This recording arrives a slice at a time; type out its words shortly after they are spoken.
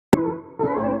Hello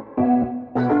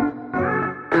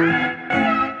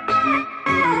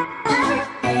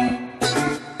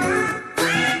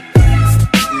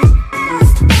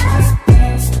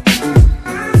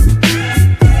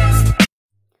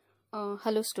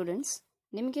students,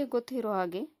 ನಿಮಗೆ ಗೊತ್ತಿರೋ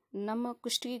ಹಾಗೆ ನಮ್ಮ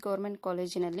ಕುಷ್ಟಗಿ ಗೌರ್ಮೆಂಟ್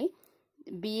ಕಾಲೇಜಿನಲ್ಲಿ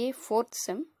BA 4th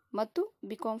ಸೆಮ್ ಮತ್ತು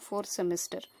BCom 4th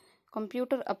semester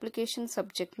computer application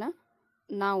ಸಬ್ಜೆಕ್ಟ್ನ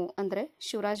ನಾವು ಅಂದರೆ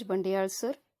ಶಿವರಾಜ್ ಬಂಡಿಯಾಳ್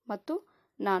ಸರ್ ಮತ್ತು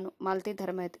ನಾನು ಮಾಲತಿ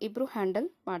ಧರ್ಮಯತ್ ಇಬ್ಬರು ಹ್ಯಾಂಡಲ್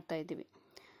ಮಾಡ್ತಾ ಇದ್ದೀವಿ.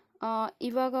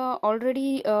 ಇವಾಗ ಆಲ್ರೆಡಿ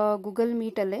ಗೂಗಲ್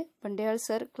ಮೀಟಲ್ಲೇ ಬಂಡಿಯಾಳ್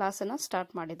ಸರ್ ಕ್ಲಾಸನ್ನು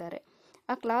ಸ್ಟಾರ್ಟ್ ಮಾಡಿದ್ದಾರೆ.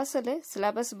 ಆ ಕ್ಲಾಸಲ್ಲೇ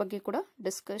ಸಿಲೆಬಸ್ ಬಗ್ಗೆ ಕೂಡ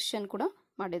ಡಿಸ್ಕಷನ್ ಕೂಡ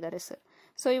ಮಾಡಿದ್ದಾರೆ ಸರ್.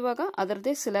 ಸೊ ಇವಾಗ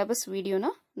ಅದರದೇ ಸಿಲೆಬಸ್ ವಿಡಿಯೋನ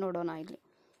ನೋಡೋಣ ಇಲ್ಲಿ.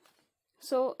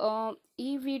 ಸೊ ಈ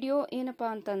ವಿಡಿಯೋ ಏನಪ್ಪ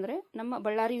ಅಂತಂದರೆ ನಮ್ಮ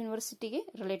ಬಳ್ಳಾರಿ ಯೂನಿವರ್ಸಿಟಿಗೆ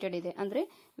ರಿಲೇಟೆಡ್ ಇದೆ. ಅಂದರೆ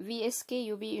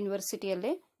VSKUB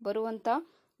ಯೂನಿವರ್ಸಿಟಿಯಲ್ಲೇ ಬರುವಂಥ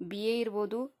BA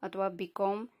ಇರ್ಬೋದು ಅಥವಾ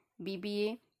BCom, BBA,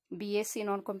 BSc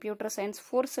ನಾನ್ computer science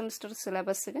 4th semester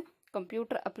ಸಿಲೆಬಸ್ಗೆ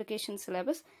computer application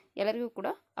syllabus ಎಲ್ಲರಿಗೂ ಕೂಡ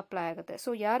ಅಪ್ಲೈ ಆಗುತ್ತೆ. ಸೊ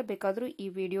ಯಾರು ಬೇಕಾದರೂ ಈ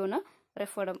ವಿಡಿಯೋನ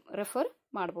ರೆಫರ್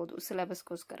ಮಾಡ್ಬೋದು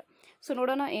ಸಿಲೆಬಸ್ಗೋಸ್ಕರ. ಸೊ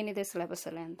ನೋಡೋಣ ಏನಿದೆ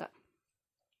ಸಿಲೆಬಸ್ಸಲ್ಲೇ ಅಂತ.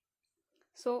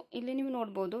 ಸೊ ಇಲ್ಲಿ ನೀವು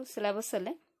ನೋಡ್ಬೋದು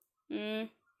ಸಿಲೆಬಸ್ಸಲ್ಲೇ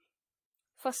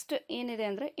ಫಸ್ಟ್ ಏನಿದೆ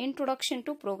ಅಂದರೆ introduction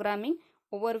to programming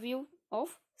overview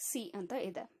of C ಅಂತ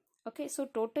ಇದೆ. ಓಕೆ, ಸೊ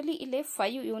ಟೋಟಲಿ ಇಲ್ಲೇ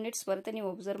 5 ಯೂನಿಟ್ಸ್ ಬರುತ್ತೆ. ನೀವು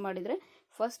ಒಬ್ಸರ್ವ್ ಮಾಡಿದರೆ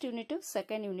first unit,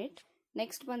 second unit,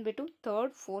 next ಬಂದುಬಿಟ್ಟು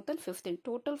third, fourth and fifth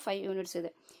total 5 units ಇದೆ.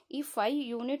 ಈ 5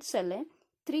 ಯೂನಿಟ್ಸಲ್ಲೇ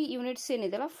 3 ಯೂನಿಟ್ಸ್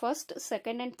ಏನಿದೆಯಲ್ಲ, ಫಸ್ಟ್,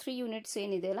 ಸೆಕೆಂಡ್ ಆ್ಯಂಡ್ 3 ಯೂನಿಟ್ಸ್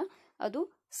ಏನಿದೆಯಲ್ಲ ಅದು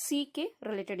ಸಿಗೆ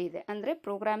ರಿಲೇಟೆಡ್ ಇದೆ. ಅಂದರೆ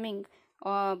ಪ್ರೋಗ್ರಾಮಿಂಗ್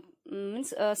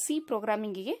ಮೀನ್ಸ್ ಸಿ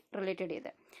ಪ್ರೋಗ್ರಾಮಿಂಗಿಗೆ ರಿಲೇಟೆಡ್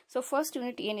ಇದೆ. ಸೊ ಫಸ್ಟ್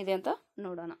ಯೂನಿಟ್ ಏನಿದೆ ಅಂತ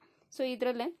ನೋಡೋಣ. ಸೊ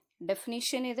ಇದರಲ್ಲೇ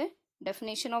ಡೆಫಿನೇಷನ್ ಇದೆ,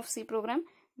 definition of C program,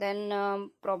 then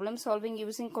problem solving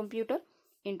using computer,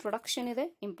 introduction ಇದೆ,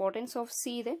 ಇಂಪಾರ್ಟೆನ್ಸ್ ಆಫ್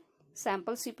ಸಿ ಇದೆ,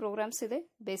 ಸ್ಯಾಂಪಲ್ ಸಿ ಪ್ರೋಗ್ರಾಮ್ಸ್ ಇದೆ,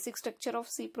 basic structure of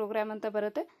C program ಅಂತ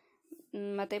ಬರುತ್ತೆ,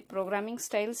 ಮತ್ತು ಪ್ರೋಗ್ರಾಮಿಂಗ್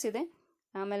ಸ್ಟೈಲ್ಸ್ ಇದೆ,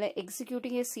 ಆಮೇಲೆ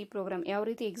ಎಕ್ಸಿಕ್ಯೂಟಿಂಗ್ ಎ ಸಿ ಪ್ರೋಗ್ರಾಮ್ ಯಾವ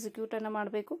ರೀತಿ ಎಕ್ಸಿಕ್ಯೂಟನ್ನು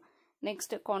ಮಾಡಬೇಕು,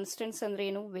 ನೆಕ್ಸ್ಟ್ ಕಾನ್ಸ್ಟೆಂಟ್ಸ್ ಅಂದ್ರೆ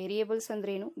ಏನು, ವೇರಿಯೇಬಲ್ಸ್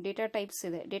ಅಂದ್ರೆ ಏನು, ಡೇಟಾ ಟೈಪ್ಸ್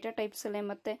ಇದೆ, ಡೇಟಾ ಟೈಪ್ಸಲ್ಲೇ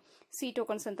ಮತ್ತೆ ಸಿ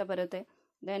ಟೋಕನ್ಸ್ ಅಂತ ಬರುತ್ತೆ,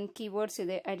 ದೆನ್ ಕೀವರ್ಡ್ಸ್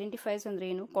ಇದೆ, ಐಡೆಂಟಿಫೈಸ್ ಅಂದ್ರೆ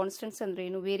ಏನು, ಕಾನ್ಸ್ಟೆಂಟ್ಸ್ ಅಂದ್ರೆ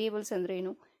ಏನು, ವೇರಿಯೇಬಲ್ಸ್ ಅಂದ್ರೆ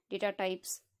ಏನು, data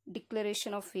types,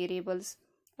 declaration of variables,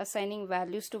 assigning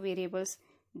values two variables,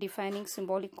 defining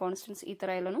symbolic constants, ಈ ಥರ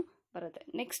ಎಲ್ಲನೂ ಬರುತ್ತೆ.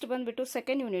 ನೆಕ್ಸ್ಟ್ ಬಂದುಬಿಟ್ಟು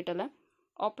ಸೆಕೆಂಡ್ ಯೂನಿಟ್ ಅಲ್ಲ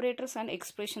ಆಪರೇಟರ್ಸ್ ಆ್ಯಂಡ್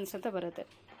ಎಕ್ಸ್ಪ್ರೆಷನ್ಸ್ ಅಂತ ಬರುತ್ತೆ.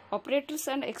 ಆಪರೇಟರ್ಸ್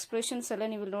ಆ್ಯಂಡ್ ಎಕ್ಸ್ಪ್ರೆಷನ್ಸ್ ಎಲ್ಲ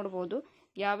ನೀವು ನೋಡ್ಬೋದು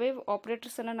ಯಾವ್ಯಾವ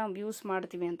ಆಪರೇಟರ್ಸನ್ನು ನಾವು ಯೂಸ್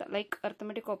ಮಾಡ್ತೀವಿ ಅಂತ. ಲೈಕ್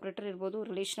ಅರ್ಥಮೆಟಿಕ್ ಆಪರೇಟರ್ ಇರ್ಬೋದು,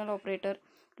 relational operator,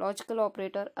 logical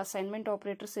operator, assignment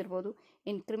operators ಇರ್ಬೋದು,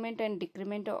 ಇನ್ಕ್ರಿಮೆಂಟ್ ಆ್ಯಂಡ್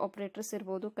ಡಿಕ್ರಿಮೆಂಟ್ ಆಪರೇಟರ್ಸ್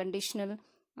ಇರ್ಬೋದು, ಕಂಡೀಷನಲ್,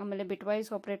 ಆಮೇಲೆ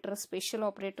ಬಿಟ್ವೈಸ್ ಆಪರೇಟರ್, ಸ್ಪೆಷಲ್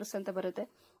ಆಪರೇಟರ್ಸ್ ಅಂತ ಬರುತ್ತೆ,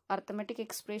 ಅರ್ಥಮೆಟಿಕ್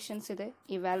ಎಕ್ಸ್ಪ್ರೆಷನ್ಸ್ ಇದೆ,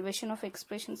 ಇವ್ಯಾಲ್ಯೂಯೇಷನ್ ಆಫ್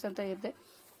ಎಕ್ಸ್ಪ್ರೆಷನ್ಸ್ ಅಂತ ಇದೆ,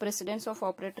 ಪ್ರೆಸಿಡೆನ್ಸ್ ಆಫ್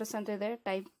ಆಪರೇಟರ್ಸ್ ಅಂತ ಇದೆ,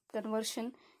 ಟೈಪ್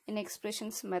ಕನ್ವರ್ಷನ್ ಇನ್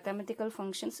ಎಕ್ಸ್ಪ್ರೆಷನ್ಸ್, ಮ್ಯಾಥಮೆಟಿಕಲ್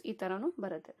ಫಂಕ್ಷನ್ಸ್, ಈ ಥರನೂ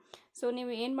ಬರುತ್ತೆ. ಸೊ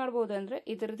ನೀವು ಏನು ಮಾಡ್ಬೋದು ಅಂದರೆ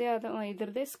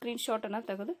ಇದರದೇ ಸ್ಕ್ರೀನ್ಶಾಟನ್ನು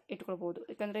ತೆಗೆದು ಇಟ್ಕೊಳ್ಬೋದು.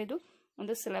 ಯಾಕಂದರೆ ಇದು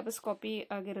ಒಂದು ಸಿಲೆಬಸ್ ಕಾಪಿ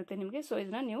ಆಗಿರುತ್ತೆ ನಿಮಗೆ. ಸೊ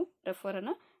ಇದನ್ನು ನೀವು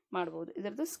ರೆಫರನ್ನು ಮಾಡ್ಬೋದು.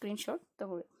 ಇದರದ್ದು ಸ್ಕ್ರೀನ್ಶಾಟ್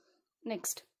ತಗೊಳ್ಳಿ.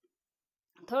 ನೆಕ್ಸ್ಟ್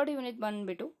ಥರ್ಡ್ ಯೂನಿಟ್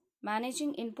ಬಂದುಬಿಟ್ಟು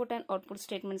managing input and output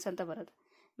statements ಅಂತ ಬರುತ್ತೆ.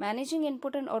 ಮ್ಯಾನೇಜಿಂಗ್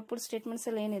ಇನ್ಪುಟ್ ಆ್ಯಂಡ್ ಔಟ್ಪುಟ್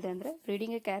ಸ್ಟೇಟ್ಮೆಂಟ್ಸಲ್ಲಿ ಏನಿದೆ ಅಂದರೆ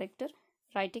reading A character,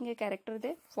 writing A character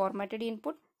ಇದೆ, formatted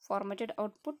input, formatted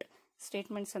output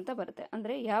statements ಅಂತ ಬರುತ್ತೆ.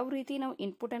 ಅಂದರೆ ಯಾವ ರೀತಿ ನಾವು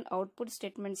input and output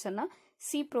ಸ್ಟೇಟ್ಮೆಂಟ್ಸನ್ನು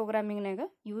C ಪ್ರೋಗ್ರಾಮಿಂಗ್ನಾಗ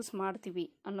use ಮಾಡ್ತೀವಿ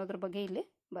ಅನ್ನೋದ್ರ ಬಗ್ಗೆ ಇಲ್ಲಿ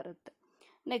ಬರುತ್ತೆ.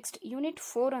 ನೆಕ್ಸ್ಟ್ ಯೂನಿಟ್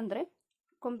 4 ಅಂದರೆ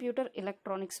ಕಂಪ್ಯೂಟರ್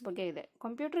ಎಲೆಕ್ಟ್ರಾನಿಕ್ಸ್ ಬಗ್ಗೆ ಇದೆ.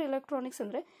 ಕಂಪ್ಯೂಟರ್ ಎಲೆಕ್ಟ್ರಾನಿಕ್ಸ್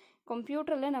ಅಂದರೆ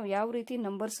ಕಂಪ್ಯೂಟ್ರಲ್ಲೇ ನಾವು ಯಾವ ರೀತಿ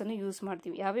ನಂಬರ್ಸನ್ನು ಯೂಸ್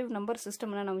ಮಾಡ್ತೀವಿ, ಯಾವ್ಯಾವ ನಂಬರ್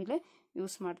ಸಿಸ್ಟಮನ್ನು ನಾವು ಇಲ್ಲೇ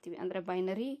ಯೂಸ್ ಮಾಡ್ತೀವಿ. ಅಂದರೆ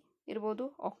ಬೈನರಿ ಇರ್ಬೋದು,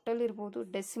 ಆಕ್ಟಲ್ ಇರ್ಬೋದು,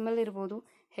 ಡೆಸಿಮಲ್ ಇರ್ಬೋದು,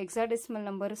 ಹೆಕ್ಸಾಡೆಸಿಮಲ್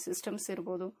ನಂಬರ್ ಸಿಸ್ಟಮ್ಸ್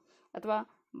ಇರ್ಬೋದು, ಅಥವಾ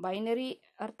ಬೈನರಿ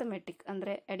ಅರ್ಥಮೆಟಿಕ್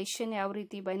ಅಂದರೆ ಎಡಿಷನ್ ಯಾವ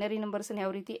ರೀತಿ, ಬೈನರಿ ನಂಬರ್ಸನ್ನು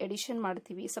ಯಾವ ರೀತಿ ಎಡಿಷನ್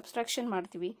ಮಾಡ್ತೀವಿ, ಸಬ್ಸ್ಟ್ರಾಕ್ಷನ್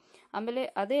ಮಾಡ್ತೀವಿ. ಆಮೇಲೆ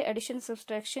ಅದೇ edition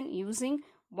subtraction using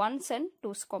once and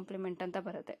twos compliment ಅಂತ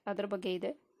ಬರುತ್ತೆ, ಅದ್ರ ಬಗ್ಗೆ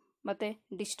ಇದೆ. ಮತ್ತು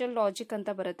ಡಿಜಿಟಲ್ ಲಾಜಿಕ್ ಅಂತ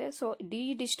ಬರುತ್ತೆ. ಸೊ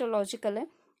ಡಿಜಿಟಲ್ ಲಾಜಿಕಲ್ಲೇ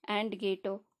ಆ್ಯಂಡ್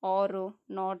ಗೇಟು, ಆರು,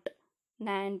 ನಾಟ್,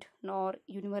 ನ್ಯಾಂಡ್, ನಾರ್,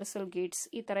 ಯೂನಿವರ್ಸಲ್ ಗೇಟ್ಸ್,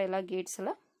 ಈ ಥರ ಎಲ್ಲ ಗೇಟ್ಸ್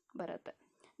ಎಲ್ಲ ಬರುತ್ತೆ.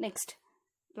 ನೆಕ್ಸ್ಟ್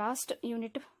ಲಾಸ್ಟ್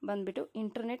ಯೂನಿಟ್ ಬಂದುಬಿಟ್ಟು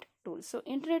ಇಂಟರ್ನೆಟ್ ಟೂಲ್ಸ್. ಸೊ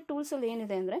ಇಂಟರ್ನೆಟ್ ಟೂಲ್ಸಲ್ಲಿ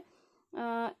ಏನಿದೆ ಅಂದರೆ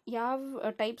ಯಾವ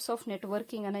ಟೈಪ್ಸ್ ಆಫ್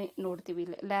ನೆಟ್ವರ್ಕಿಂಗನ್ನು ನೋಡ್ತೀವಿ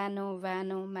ಇಲ್ಲಿ, ಲ್ಯಾನು,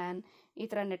 ವ್ಯಾನು, ಮ್ಯಾನ್, ಈ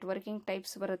ಥರ ನೆಟ್ವರ್ಕಿಂಗ್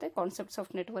ಟೈಪ್ಸ್ ಬರುತ್ತೆ, ಕಾನ್ಸೆಪ್ಟ್ಸ್ ಆಫ್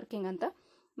ನೆಟ್ವರ್ಕಿಂಗ್ ಅಂತ.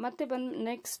 ಮತ್ತು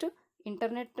ನೆಕ್ಸ್ಟ್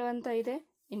ಇಂಟರ್ನೆಟ್ ಅಂತ ಇದೆ,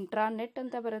 ಇಂಟ್ರಾನೆಟ್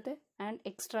ಅಂತ ಬರುತ್ತೆ, ಆ್ಯಂಡ್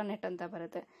ಎಕ್ಸ್ಟ್ರಾನೆಟ್ ಅಂತ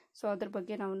ಬರುತ್ತೆ. ಸೊ ಅದ್ರ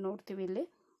ಬಗ್ಗೆ ನಾವು ನೋಡ್ತೀವಿ ಇಲ್ಲಿ.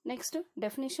 Next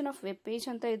definition of web page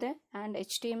ಅಂತ ಇದೆ, and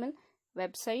HTML,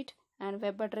 website and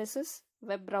web addresses,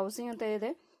 web browsing ಅಂತ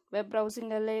ಇದೆ. ವೆಬ್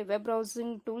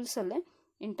ಬ್ರೌಸಿಂಗ್ ಟೂಲ್ಸಲ್ಲೇ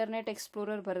ಇಂಟರ್ನೆಟ್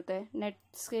ಎಕ್ಸ್ಪ್ಲೋರರ್ ಬರುತ್ತೆ,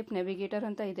 ನೆಟ್ಸ್ಕೇಪ್ ನೆವಿಗೇಟರ್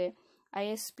ಅಂತ ಇದೆ,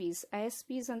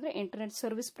 ISPs ಅಂದರೆ internet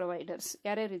service providers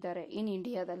ಯಾರ್ಯಾರಿದ್ದಾರೆ in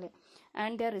ಇಂಡಿಯಾದಲ್ಲೇ,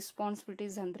 and there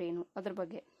responsibilities ಅಂದ್ರೆ ಏನು ಅದ್ರ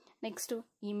ಬಗ್ಗೆ. ನೆಕ್ಸ್ಟು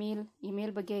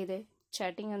ಇಮೇಲ್ ಬಗ್ಗೆ ಇದೆ,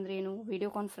 ಚಾಟಿಂಗ್ ಅಂದ್ರೇನು, ವಿಡಿಯೋ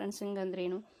ಕಾನ್ಫರೆನ್ಸಿಂಗ್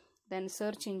ಅಂದ್ರೇನು, then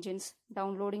search engines,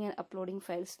 downloading and uploading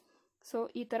files. So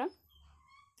ಈ ಥರ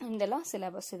ನಿಮ್ಮದೆಲ್ಲ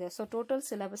ಸಿಲೆಬಸ್ ಇದೆ. ಸೊ ಟೋಟಲ್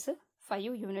ಸಿಲೆಬಸ್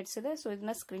 5 ಯೂನಿಟ್ಸ್ ಇದೆ. ಸೊ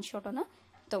ಇದನ್ನ ಸ್ಕ್ರೀನ್ಶಾಟನ್ನು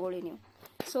ತಗೊಳ್ಳಿ ನೀವು.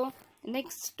 ಸೊ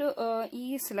ನೆಕ್ಸ್ಟ್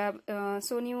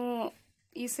ಸೊ ನೀವು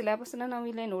ಈ ಸಿಲೆಬಸ್ನ ನಾವು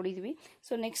ಇಲ್ಲೇ ನೋಡಿದ್ವಿ.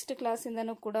 ಸೊ ನೆಕ್ಸ್ಟ್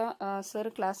ಕ್ಲಾಸಿಂದನೂ ಕೂಡ ಸರ್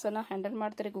ಕ್ಲಾಸನ್ನು ಹ್ಯಾಂಡಲ್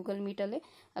ಮಾಡ್ತಾರೆ ಗೂಗಲ್ ಮೀಟಲ್ಲಿ.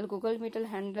 ಅಲ್ಲಿ ಗೂಗಲ್ ಮೀಟಲ್ಲಿ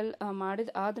ಹ್ಯಾಂಡಲ್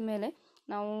ಆದಮೇಲೆ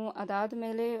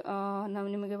ನಾವು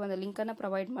ನಿಮಗೆ ಒಂದು ಲಿಂಕನ್ನು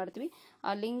ಪ್ರೊವೈಡ್ ಮಾಡ್ತೀವಿ.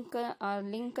 ಆ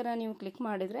ಲಿಂಕನ್ನು ನೀವು ಕ್ಲಿಕ್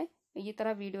ಮಾಡಿದರೆ ಈ ಥರ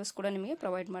ವೀಡಿಯೋಸ್ ಕೂಡ ನಿಮಗೆ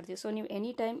ಪ್ರೊವೈಡ್ ಮಾಡ್ತೀವಿ. ಸೊ ನೀವು ಎನಿ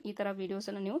ಟೈಮ್ ಈ ಥರ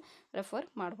ವೀಡಿಯೋಸನ್ನು ನೀವು ರೆಫರ್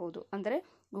ಮಾಡ್ಬೋದು. ಅಂದರೆ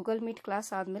ಗೂಗಲ್ ಮೀಟ್ ಕ್ಲಾಸ್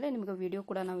ಆದಮೇಲೆ ನಿಮಗೆ ವೀಡಿಯೋ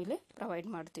ಕೂಡ ನಾವು ಇಲ್ಲಿ ಪ್ರೊವೈಡ್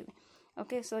ಮಾಡ್ತೀವಿ.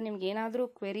 ಓಕೆ, ಸೊ ನಿಮ್ಗೆ ಏನಾದರೂ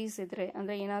ಕ್ವೆರೀಸ್ ಇದ್ದರೆ,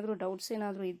 ಅಂದರೆ ಏನಾದರೂ ಡೌಟ್ಸ್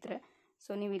ಏನಾದರೂ ಇದ್ದರೆ,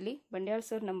 ಸೊ ನೀವು ಇಲ್ಲಿ ಬಂಡ್ಯಾಳ್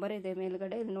ಸರ್ ನಂಬರ್ ಇದೆ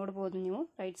ಮೇಲ್ಗಡೆ, ಇಲ್ಲಿ ನೋಡ್ಬೋದು ನೀವು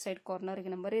ರೈಟ್ ಸೈಡ್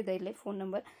ಕಾರ್ನರ್ಗೆ ನಂಬರ್ ಇದೆ, ಇಲ್ಲೇ ಫೋನ್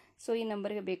ನಂಬರ್. ಸೊ ಈ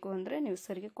ನಂಬರ್ಗೆ ಬೇಕು ಅಂದರೆ ನೀವು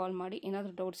ಸರ್ಗೆ ಕಾಲ್ ಮಾಡಿ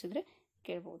ಏನಾದರೂ ಡೌಟ್ಸ್ ಇದ್ದರೆ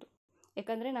ಕೇಳ್ಬೋದು.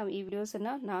 ಯಾಕಂದರೆ ನಾವು ಈ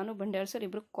ವಿಡಿಯೋಸನ್ನು ನಾನು ಬಂಡ್ಯಾಳ್ ಸರ್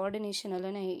ಇಬ್ಬರು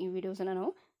ಕೋಆರ್ಡಿನೇಷನಲ್ಲೇ ಈ ವಿಡಿಯೋಸನ್ನು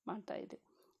ನಾವು ಮಾಡ್ತಾ ಇದ್ದೀವಿ.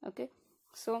 Okay,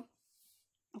 so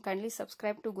kindly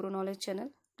subscribe to Guru Knowledge channel,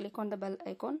 click on the bell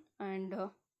icon, and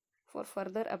for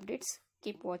further updates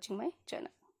keep watching my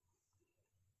channel.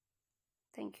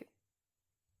 Thank you.